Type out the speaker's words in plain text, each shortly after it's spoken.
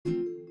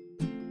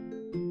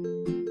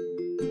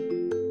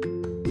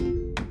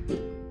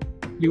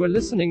You are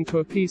listening to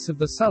a piece of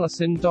the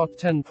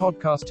Salasin.10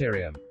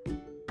 podcasterium.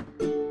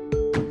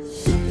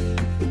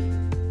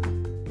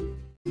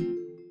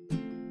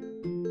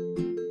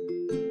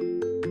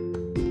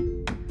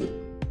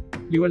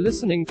 You are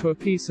listening to a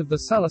piece of the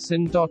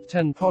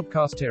Salasin.10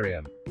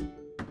 podcasterium.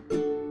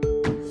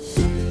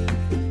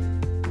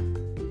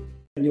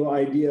 Your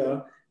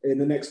idea in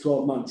the next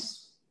 12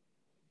 months.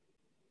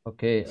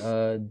 Okay,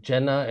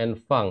 Jenna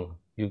and Fang,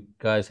 you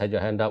guys had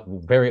your hand up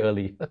very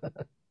early.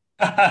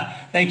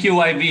 Thank you,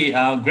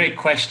 YB. Great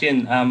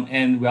question.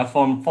 And we are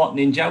from Fort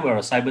Ninja. We're a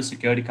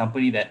cybersecurity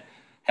company that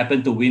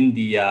happened to win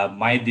the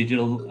My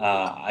Digital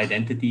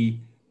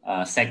Identity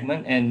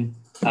segment. And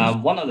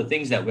one of the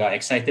things that we are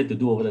excited to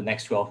do over the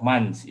next 12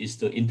 months is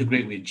to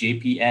integrate with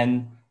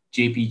JPN,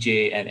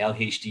 JPJ, and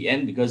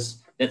LHDN, because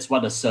that's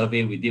what the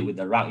survey we did with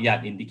the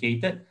Rakyat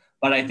indicated.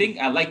 But I think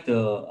I'd like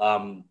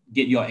to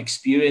get your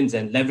experience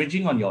and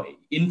leveraging on your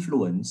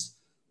influence.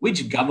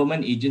 Which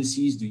government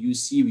agencies do you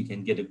see we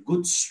can get a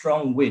good,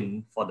 strong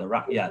win for the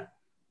Rakyat?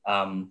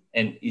 And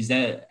is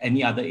there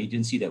any other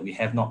agency that we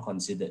have not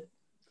considered?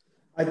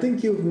 I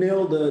think you've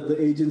nailed the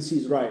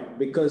agencies right,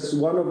 because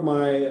one of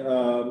my,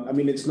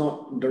 it's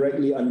not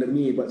directly under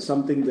me, but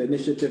the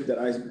initiative that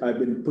I've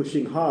been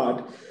pushing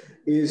hard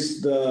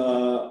is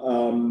the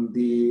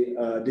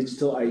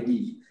digital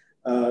ID.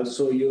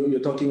 So you're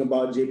talking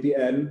about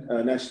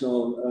JPN,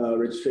 National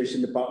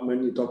Registration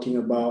Department, you're talking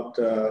about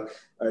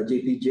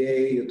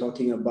JPJ, you're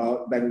talking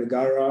about Bank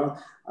Negara.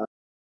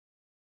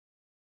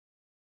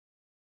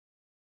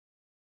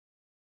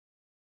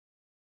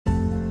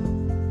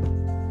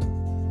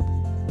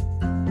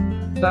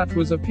 That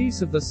was a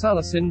piece of the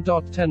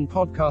Salasin.10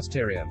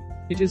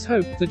 podcasterium. It is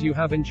hoped that you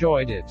have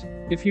enjoyed it.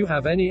 If you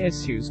have any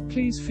issues,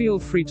 please feel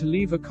free to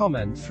leave a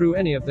comment through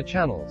any of the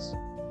channels.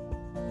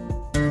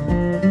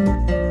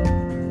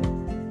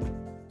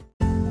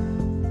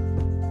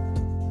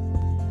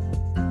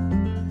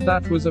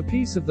 That was a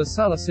piece of the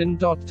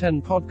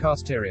Salasin.10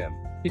 podcasterium.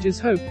 It is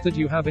hoped that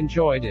you have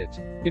enjoyed it.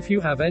 If you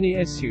have any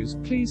issues,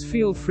 please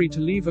feel free to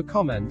leave a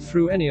comment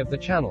through any of the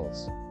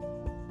channels.